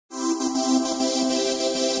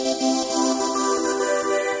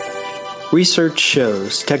Research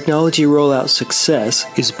shows technology rollout success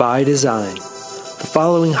is by design. The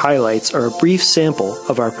following highlights are a brief sample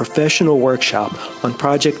of our professional workshop on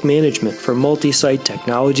project management for multi-site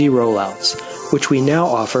technology rollouts, which we now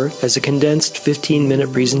offer as a condensed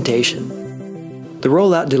 15-minute presentation. The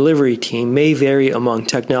rollout delivery team may vary among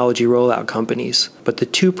technology rollout companies, but the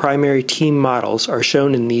two primary team models are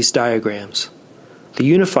shown in these diagrams. The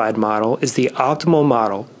unified model is the optimal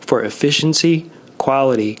model for efficiency,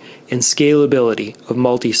 quality, and scalability of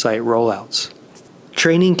multi-site rollouts.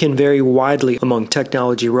 Training can vary widely among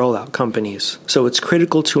technology rollout companies, so it's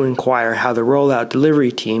critical to inquire how the rollout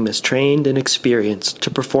delivery team is trained and experienced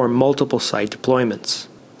to perform multiple site deployments.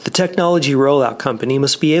 The technology rollout company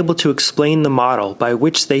must be able to explain the model by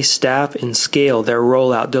which they staff and scale their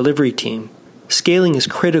rollout delivery team. Scaling is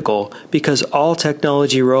critical because all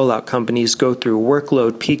technology rollout companies go through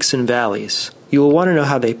workload peaks and valleys. You will want to know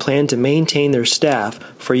how they plan to maintain their staff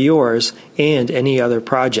for yours and any other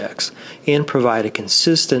projects, and provide a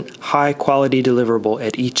consistent, high-quality deliverable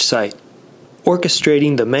at each site.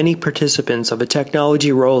 Orchestrating the many participants of a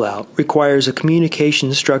technology rollout requires a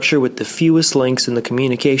communication structure with the fewest links in the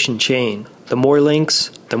communication chain. The more links,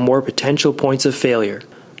 the more potential points of failure.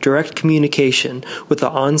 Direct communication with the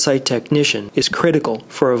on-site technician is critical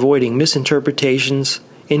for avoiding misinterpretations,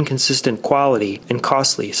 inconsistent quality, and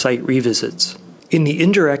costly site revisits. In the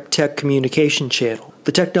indirect tech communication channel,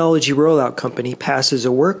 the technology rollout company passes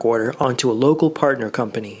a work order onto a local partner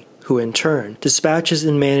company, who in turn dispatches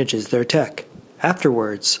and manages their tech.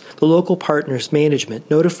 Afterwards, the local partner's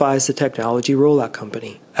management notifies the technology rollout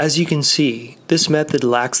company. As you can see, this method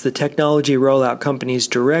lacks the technology rollout company's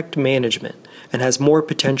direct management and has more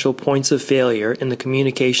potential points of failure in the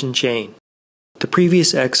communication chain. The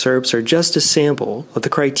previous excerpts are just a sample of the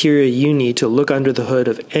criteria you need to look under the hood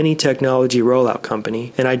of any technology rollout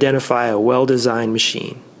company and identify a well-designed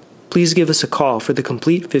machine. Please give us a call for the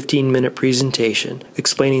complete 15-minute presentation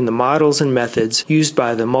explaining the models and methods used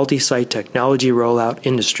by the multi-site technology rollout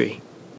industry.